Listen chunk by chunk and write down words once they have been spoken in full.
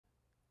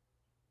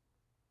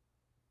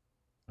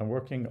I'm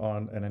working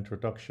on an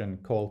introduction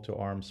call to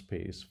arms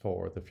piece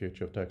for the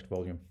Future of Text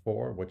Volume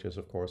 4, which is,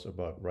 of course,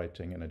 about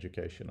writing in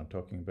education. I'm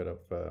talking a bit of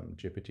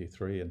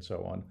GPT-3 and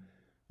so on.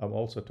 I'm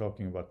also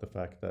talking about the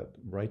fact that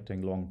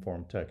writing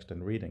long-form text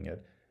and reading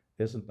it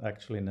isn't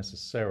actually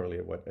necessarily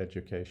what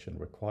education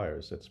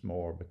requires. It's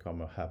more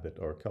become a habit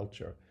or a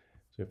culture.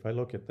 So if I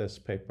look at this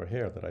paper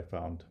here that I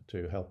found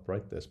to help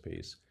write this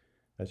piece,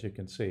 as you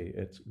can see,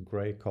 it's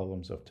gray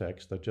columns of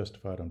text. They're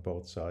justified on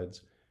both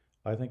sides.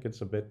 I think it's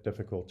a bit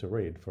difficult to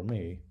read. For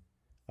me,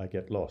 I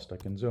get lost. I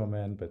can zoom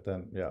in, but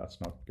then, yeah, it's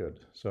not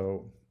good.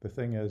 So the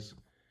thing is,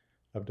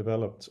 I've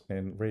developed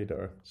in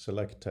Reader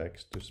select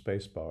text to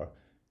spacebar,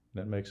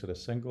 and it makes it a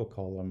single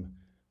column,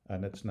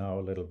 and it's now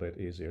a little bit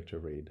easier to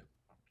read.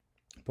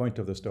 Point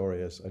of the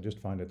story is I just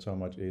find it so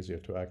much easier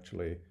to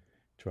actually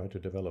try to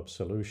develop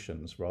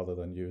solutions rather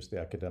than use the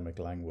academic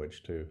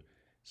language to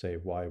say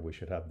why we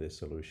should have this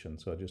solution.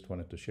 So I just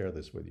wanted to share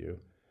this with you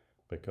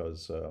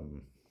because,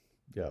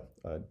 yeah,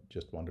 I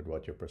just wondered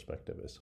what your perspective is.